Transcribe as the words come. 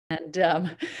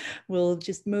And we'll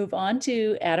just move on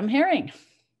to Adam Herring.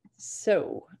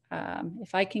 So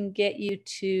if I can get you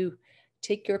to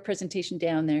take your presentation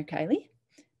down there, Kylie.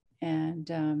 And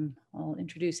I'll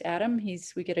introduce Adam.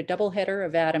 We get a double header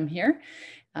of Adam here.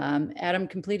 Adam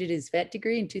completed his vet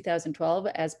degree in 2012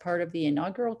 as part of the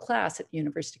inaugural class at the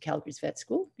University of Calgary's vet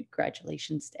school.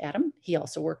 Congratulations to Adam. He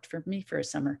also worked for me for a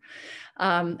summer.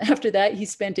 After that, he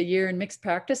spent a year in mixed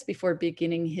practice before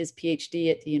beginning his PhD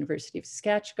at the University of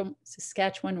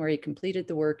Saskatchewan, where he completed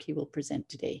the work he will present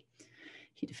today.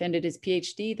 He defended his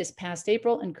PhD this past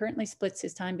April and currently splits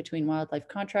his time between wildlife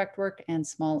contract work and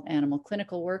small animal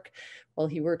clinical work while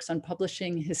he works on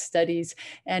publishing his studies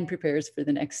and prepares for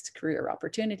the next career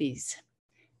opportunities.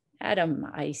 Adam,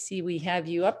 I see we have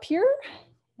you up here,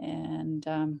 and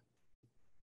if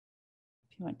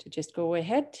you want to just go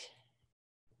ahead,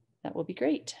 that will be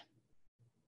great.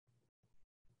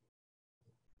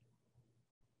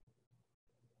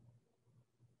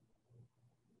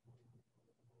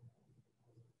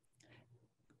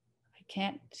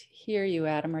 Can't hear you,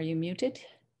 Adam. Are you muted?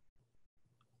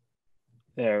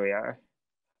 There we are.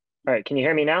 All right, can you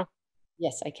hear me now?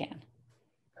 Yes, I can.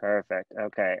 Perfect.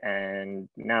 Okay, and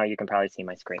now you can probably see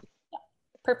my screen.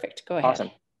 Perfect. Go ahead.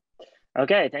 Awesome.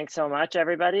 Okay, thanks so much,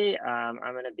 everybody. I'm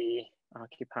going to be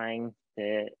occupying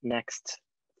the next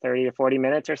 30 to 40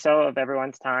 minutes or so of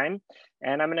everyone's time,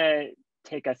 and I'm going to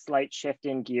take a slight shift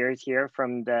in gears here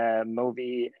from the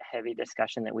MOVI-heavy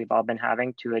discussion that we've all been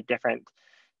having to a different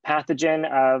pathogen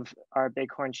of our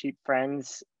bighorn sheep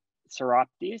friends,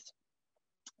 Psoroptes.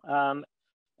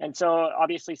 And so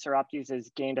obviously Psoroptes has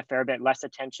gained a fair bit less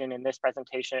attention in this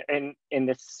presentation, in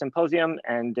this symposium,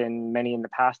 and in many in the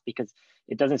past, because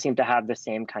it doesn't seem to have the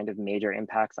same kind of major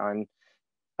impacts on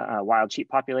wild sheep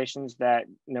populations that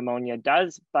pneumonia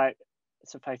does, but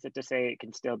suffice it to say, it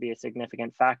can still be a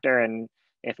significant factor, and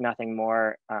if nothing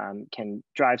more, can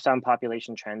drive some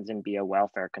population trends and be a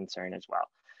welfare concern as well.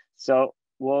 So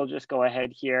we'll just go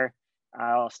ahead here.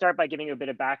 I'll start by giving you a bit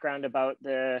of background about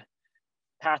the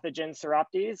pathogen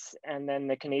Psoroptes and then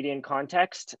the Canadian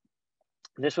context.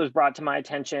 This was brought to my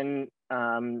attention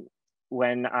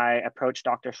when I approached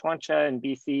Dr. Schwancha in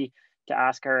BC to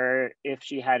ask her if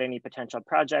she had any potential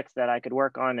projects that I could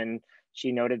work on. And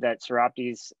she noted that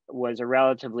Psoroptes was a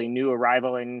relatively new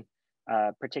arrival in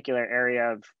a particular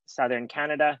area of Southern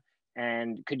Canada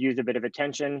and could use a bit of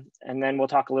attention. And then we'll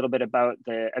talk a little bit about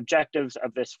the objectives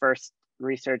of this first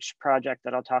research project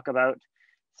that I'll talk about,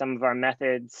 some of our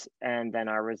methods, and then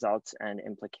our results and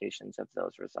implications of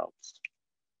those results.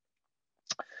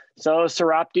 So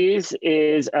Psoroptes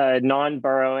is a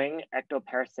non-burrowing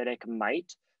ectoparasitic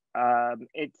mite.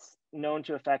 It's known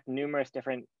to affect numerous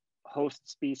different host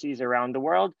species around the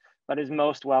world, but is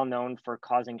most well known for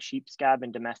causing sheep scab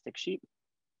in domestic sheep.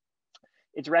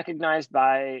 It's recognized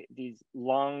by these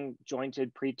long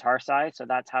jointed pretarsi, so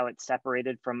that's how it's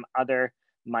separated from other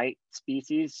mite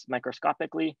species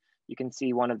microscopically. You can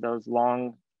see one of those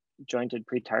long jointed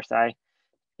pretarsi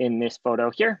in this photo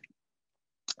here.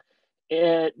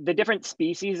 The different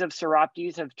species of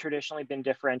Psoroptes have traditionally been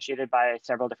differentiated by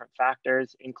several different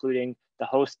factors, including the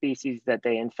host species that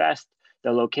they infest,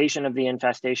 the location of the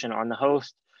infestation on the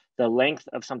host, the length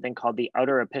of something called the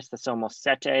outer opisthosomal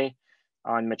setae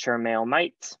on mature male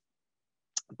mites.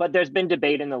 But there's been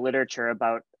debate in the literature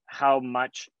about how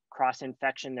much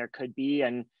cross-infection there could be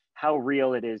and how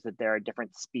real it is that there are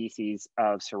different species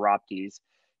of Psoroptes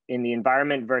in the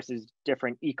environment versus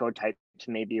different ecotypes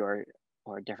maybe, or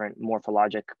different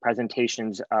morphologic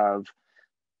presentations of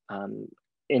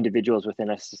individuals within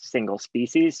a single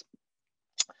species.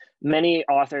 Many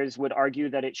authors would argue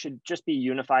that it should just be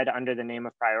unified under the name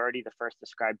of priority, the first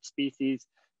described species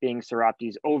being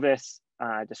Psoroptes ovis,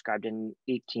 described in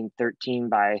 1813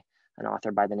 by an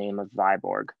author by the name of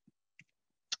Viborg.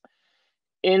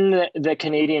 In the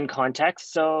Canadian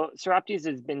context, so Psoroptes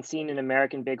has been seen in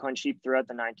American bighorn sheep throughout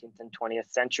the 19th and 20th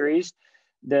centuries.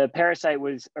 The parasite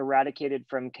was eradicated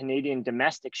from Canadian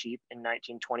domestic sheep in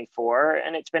 1924,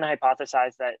 and it's been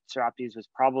hypothesized that Psoroptes was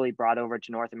probably brought over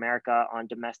to North America on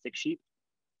domestic sheep.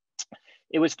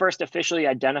 It was first officially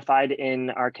identified in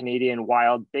our Canadian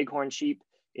wild bighorn sheep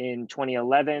in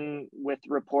 2011, with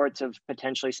reports of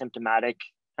potentially symptomatic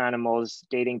animals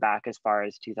dating back as far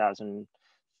as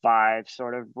 2005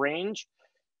 sort of range.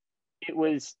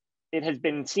 It has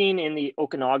been seen in the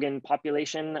Okanagan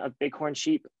population of bighorn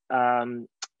sheep,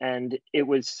 and it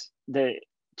was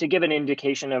to give an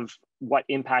indication of what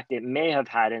impact it may have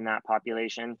had in that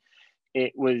population.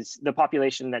 It was the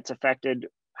population that's affected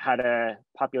had a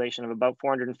population of about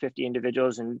 450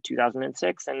 individuals in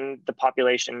 2006, and the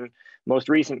population most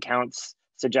recent counts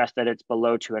suggest that it's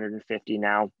below 250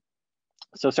 now.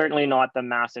 So certainly not the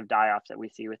massive die-offs that we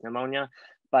see with pneumonia,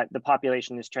 but the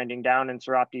population is trending down, and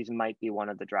Psoroptes might be one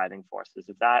of the driving forces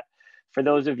of that. For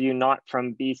those of you not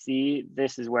from BC,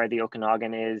 this is where the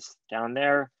Okanagan is, down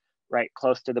there, right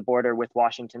close to the border with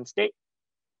Washington State.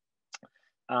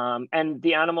 And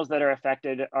the animals that are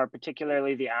affected are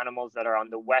particularly the animals that are on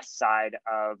the west side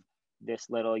of this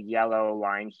little yellow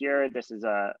line here. This is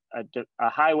a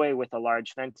highway with a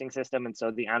large fencing system, and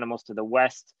so the animals to the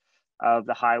west of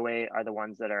the highway are the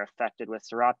ones that are affected with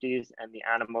Psoroptes, and the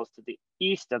animals to the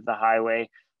east of the highway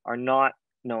are not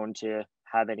known to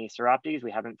have any Psoroptes.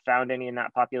 We haven't found any in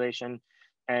that population,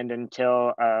 and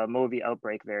until a Movi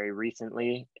outbreak very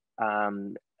recently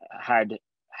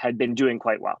had been doing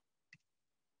quite well.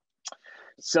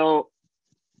 So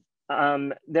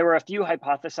there were a few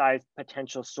hypothesized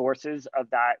potential sources of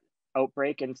that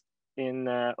outbreak in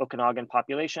the Okanagan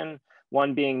population,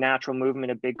 one being natural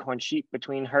movement of bighorn sheep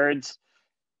between herds.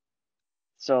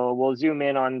 So we'll zoom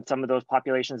in on some of those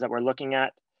populations that we're looking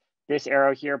at. This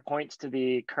arrow here points to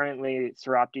the currently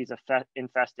Psoroptes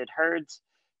infested herds,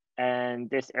 and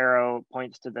this arrow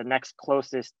points to the next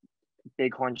closest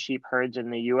bighorn sheep herds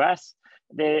in the US.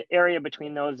 The area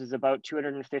between those is about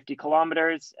 250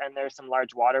 kilometers, and there's some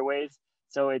large waterways.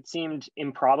 So it seemed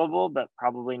improbable, but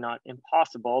probably not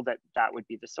impossible that that would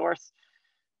be the source.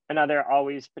 Another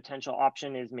always potential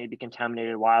option is maybe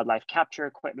contaminated wildlife capture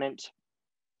equipment.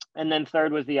 And then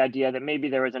third was the idea that maybe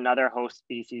there was another host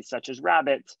species such as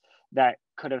rabbits that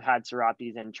could have had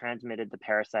Psoroptes and transmitted the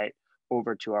parasite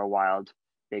over to our wild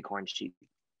bighorn sheep.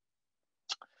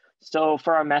 So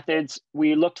for our methods,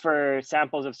 we looked for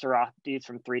samples of Psoroptes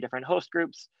from 3 different host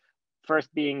groups.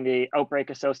 First being the outbreak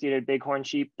associated bighorn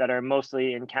sheep that are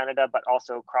mostly in Canada, but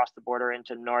also cross the border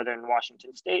into northern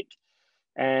Washington State.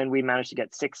 And we managed to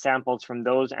get 6 samples from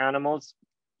those animals.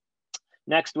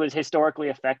 Next was historically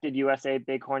affected USA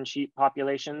bighorn sheep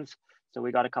populations. So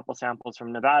we got a couple samples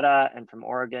from Nevada and from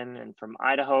Oregon and from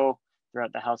Idaho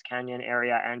throughout the Hells Canyon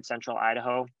area and central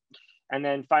Idaho. And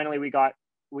then finally,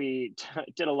 we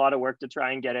did a lot of work to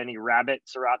try and get any rabbit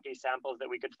Psoroptes samples that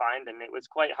we could find, and it was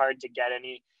quite hard to get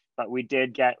any, but we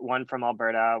did get one from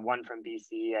Alberta, one from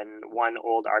BC, and one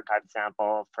old archived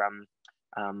sample from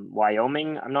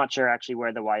Wyoming. I'm not sure actually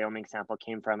where the Wyoming sample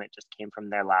came from. It just came from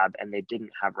their lab, and they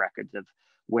didn't have records of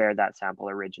where that sample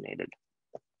originated.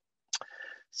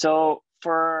 So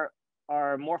for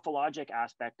our morphologic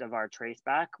aspect of our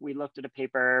traceback, we looked at a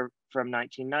paper from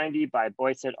 1990 by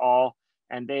Boyce et al.,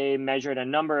 and they measured a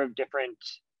number of different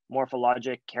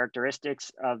morphologic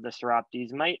characteristics of the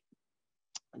Psoroptes mite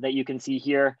that you can see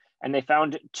here. And they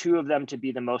found 2 of them to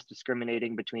be the most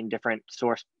discriminating between different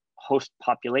source host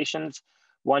populations.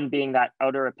 One being that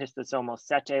outer epistosomal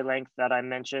setae length that I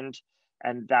mentioned,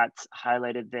 and that's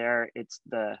highlighted there. It's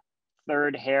the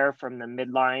 3rd hair from the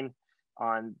midline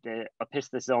on the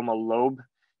epistosomal lobe.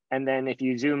 And then if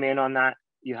you zoom in on that,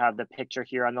 you have the picture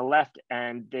here on the left,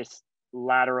 and this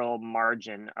lateral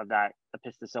margin of that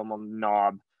epistosomal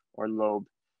knob or lobe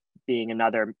being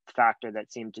another factor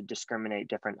that seemed to discriminate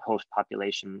different host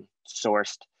population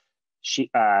sourced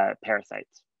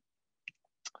parasites.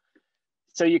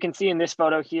 So you can see in this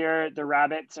photo here, the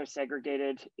rabbits are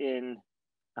segregated in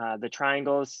the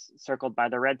triangles circled by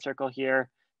the red circle here,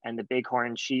 and the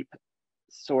bighorn sheep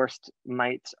sourced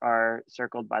mites are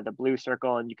circled by the blue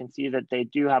circle. And you can see that they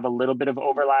do have a little bit of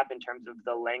overlap in terms of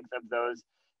the length of those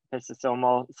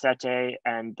epistosomal setae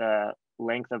and the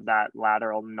length of that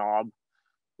lateral knob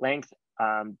length,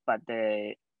 but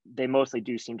they mostly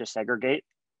do seem to segregate.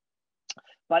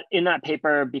 But in that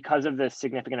paper, because of the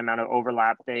significant amount of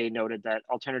overlap, they noted that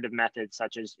alternative methods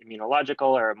such as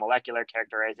immunological or molecular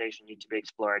characterization need to be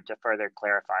explored to further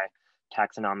clarify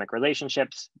taxonomic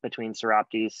relationships between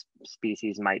Psoroptes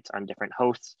species mites on different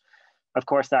hosts. Of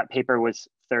course, that paper was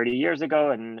 30 years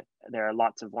ago, and there are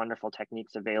lots of wonderful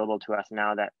techniques available to us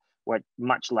now that were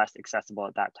much less accessible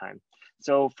at that time.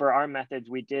 So for our methods,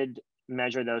 we did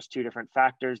measure those 2 different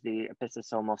factors, the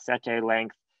epistosomal setae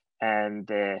length and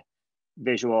the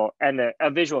visual, and a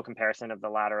visual comparison of the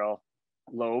lateral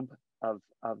lobe of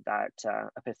that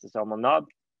epistosomal knob.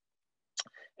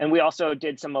 And we also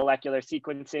did some molecular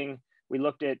sequencing. We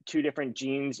looked at 2 different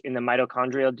genes in the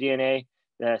mitochondrial DNA,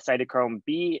 the cytochrome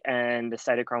B and the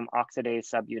cytochrome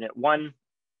oxidase subunit 1.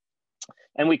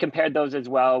 And we compared those as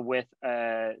well with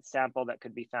a sample that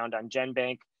could be found on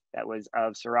GenBank that was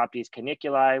of Psoroptes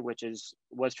caniculi, which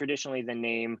was traditionally the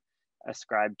name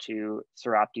ascribed to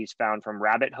Psoroptes found from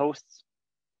rabbit hosts.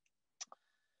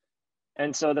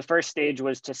 And so the first stage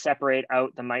was to separate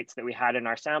out the mites that we had in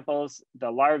our samples, the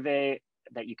larvae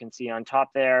that you can see on top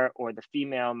there, or the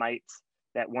female mites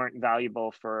that weren't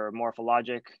valuable for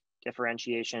morphologic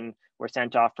differentiation were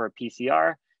sent off for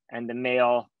PCR, and the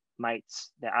male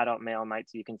mites, the adult male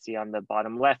mites you can see on the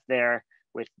bottom left there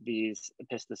with these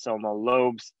epistosomal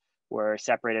lobes were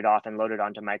separated off and loaded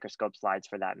onto microscope slides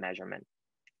for that measurement.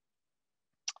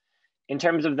 In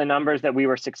terms of the numbers that we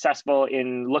were successful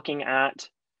in looking at,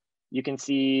 you can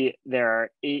see there are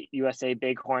 8 USA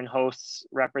bighorn hosts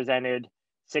represented,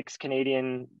 6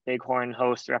 Canadian bighorn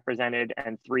hosts represented,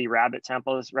 and 3 rabbit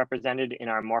samples represented in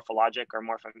our morphologic or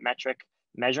morphometric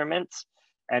measurements.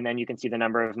 And then you can see the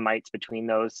number of mites between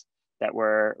those that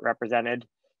were represented.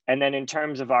 And then in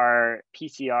terms of our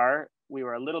PCR, we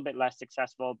were a little bit less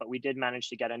successful, but we did manage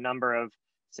to get a number of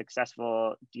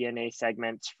successful DNA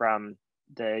segments from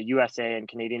the USA and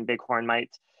Canadian bighorn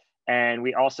mites. And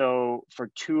we also,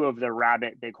 for 2 of the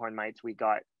rabbit bighorn mites, we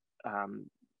got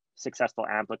successful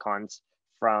amplicons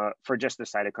for just the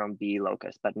cytochrome B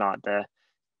locus, but not the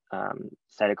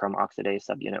cytochrome oxidase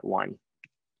subunit 1.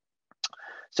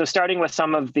 So starting with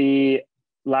some of the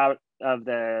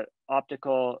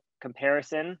optical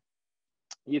comparison,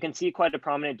 you can see quite a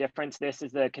prominent difference. This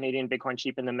is the Canadian bighorn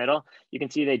sheep in the middle. You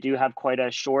can see they do have quite a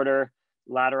shorter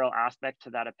lateral aspect to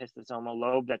that epistosomal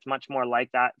lobe that's much more like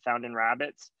that found in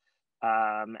rabbits.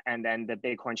 And then the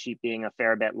bighorn sheep being a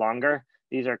fair bit longer.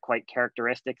 These are quite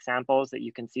characteristic samples that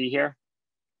you can see here.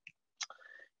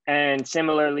 And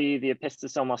similarly, the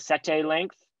epistosomal setae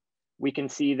length, we can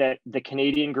see that the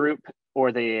Canadian group,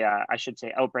 or the, I should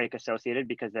say outbreak associated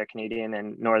because they're Canadian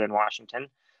and Northern Washington,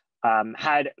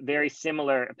 had very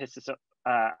similar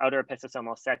outer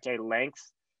epistosomal setae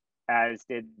lengths as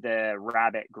did the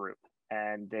rabbit group.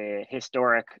 And the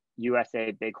historic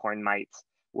USA bighorn mites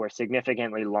were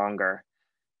significantly longer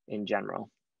in general.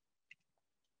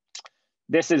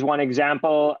 This is one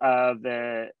example of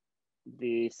the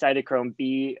cytochrome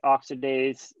B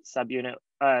oxidase subunit,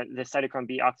 the cytochrome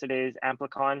B oxidase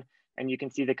amplicon. And you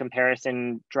can see the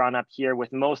comparison drawn up here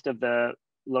with most of the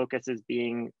locuses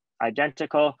being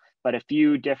identical, but a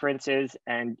few differences.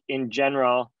 And in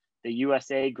general, the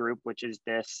USA group, which is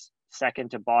this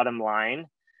second to bottom line,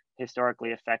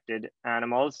 historically affected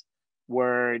animals,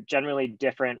 were generally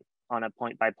different on a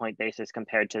point-by-point basis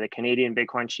compared to the Canadian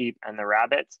bighorn sheep and the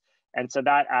rabbits. And so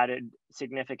that added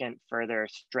significant further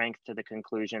strength to the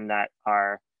conclusion that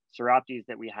our Psoroptes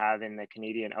that we have in the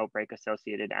Canadian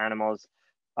outbreak-associated animals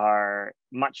are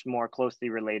much more closely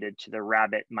related to the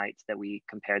rabbit mites that we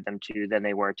compared them to than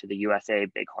they were to the USA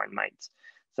bighorn mites.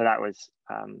 So that was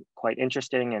quite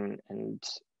interesting and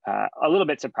a little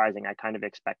bit surprising. I kind of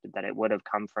expected that it would have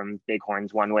come from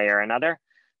bighorns one way or another,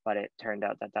 but it turned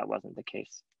out that that wasn't the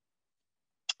case.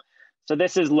 So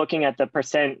this is looking at the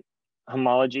percent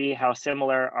homology, how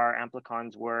similar our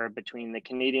amplicons were between the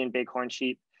Canadian bighorn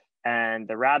sheep and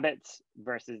the rabbits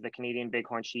versus the Canadian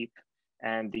bighorn sheep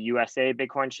and the USA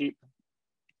bighorn sheep.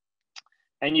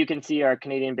 And you can see our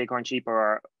Canadian bighorn sheep,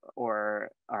 or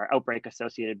our outbreak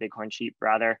associated bighorn sheep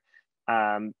rather,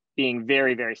 being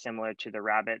very, very similar to the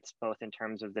rabbits, both in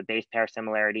terms of the base pair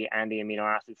similarity and the amino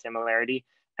acid similarity,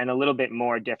 and a little bit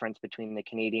more difference between the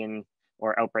Canadian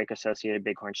or outbreak associated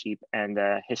bighorn sheep and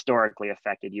the historically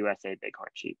affected USA bighorn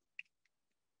sheep.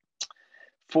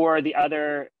 For the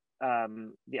other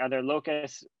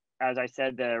locus, as I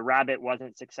said, the rabbit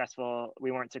wasn't successful. We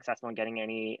weren't successful in getting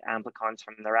any amplicons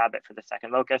from the rabbit for the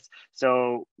second locus.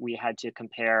 So we had to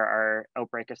compare our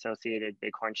outbreak associated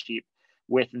bighorn sheep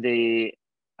with the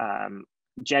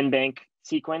GenBank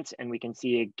sequence. And we can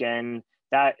see again,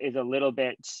 that is a little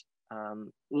bit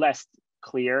less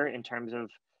clear in terms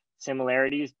of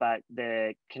similarities, but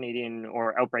the Canadian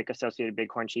or outbreak associated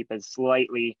bighorn sheep is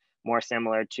slightly more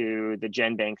similar to the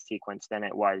GenBank sequence than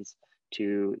it was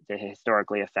to the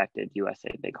historically affected USA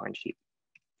bighorn sheep.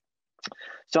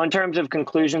 So in terms of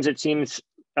conclusions, it seems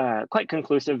quite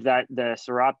conclusive that the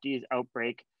Psoroptes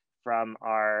outbreak from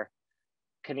our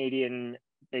Canadian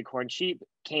bighorn sheep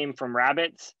came from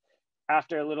rabbits.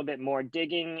 After a little bit more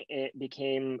digging, it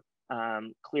became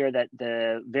clear that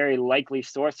the very likely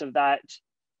source of that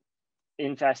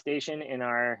infestation in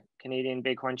our Canadian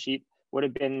bighorn sheep would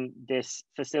have been this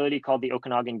facility called the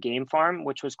Okanagan Game Farm,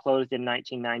 which was closed in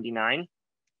 1999.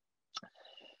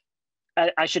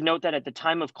 I should note that at the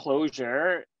time of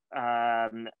closure,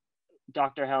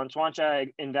 Dr. Helen Swancha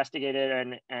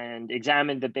investigated and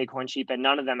examined the bighorn sheep, and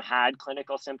none of them had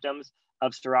clinical symptoms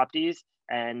of Psoroptes,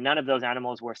 and none of those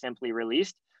animals were simply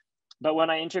released. But when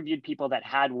I interviewed people that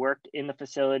had worked in the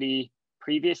facility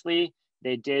previously,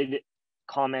 they did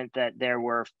comment that there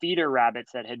were feeder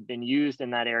rabbits that had been used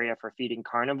in that area for feeding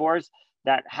carnivores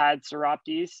that had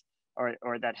Psoroptes,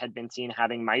 or that had been seen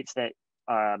having mites that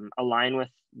align with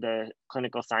the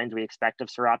clinical signs we expect of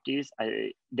Psoroptes.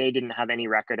 They didn't have any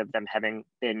record of them having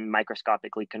been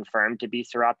microscopically confirmed to be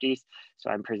Psoroptes, so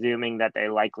I'm presuming that they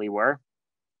likely were.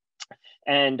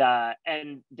 And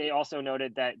they also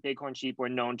noted that bighorn sheep were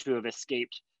known to have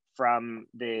escaped from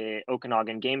the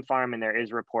Okanagan game farm, and there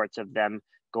is reports of them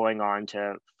going on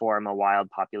to form a wild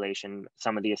population,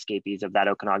 some of the escapees of that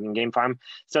Okanagan game farm.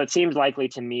 So it seems likely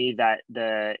to me that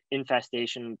the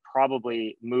infestation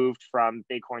probably moved from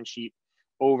bighorn sheep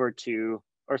over to,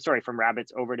 or sorry, from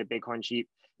rabbits over to bighorn sheep,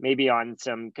 maybe on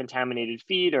some contaminated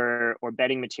feed or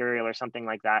bedding material or something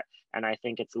like that. And I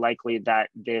think it's likely that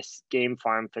this game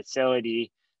farm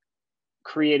facility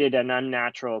created an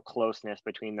unnatural closeness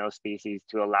between those species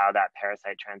to allow that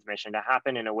parasite transmission to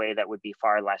happen in a way that would be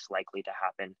far less likely to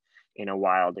happen in a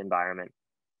wild environment.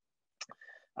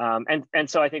 And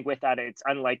so I think with that, it's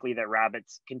unlikely that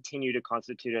rabbits continue to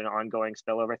constitute an ongoing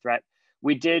spillover threat.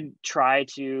 We did try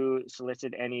to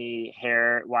solicit any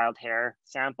wild hair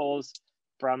samples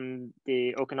from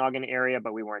the Okanagan area,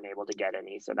 but we weren't able to get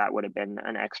any. So that would have been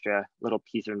an extra little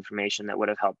piece of information that would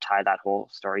have helped tie that whole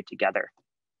story together.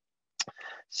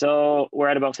 So we're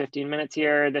at about 15 minutes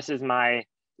here. This is my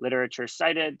literature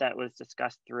cited that was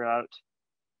discussed throughout,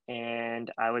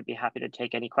 and I would be happy to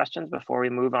take any questions before we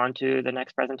move on to the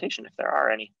next presentation, if there are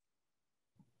any.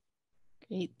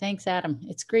 Great, thanks, Adam.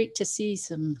 It's great to see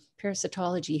some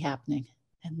parasitology happening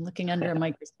and looking under a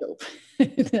microscope.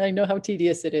 I know how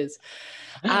tedious it is.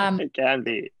 It can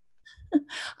be.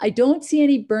 I don't see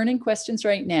any burning questions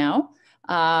right now.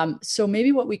 So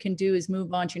maybe what we can do is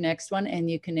move on to your next one, and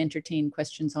you can entertain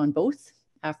questions on both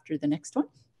after the next one.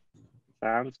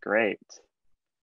 Sounds great.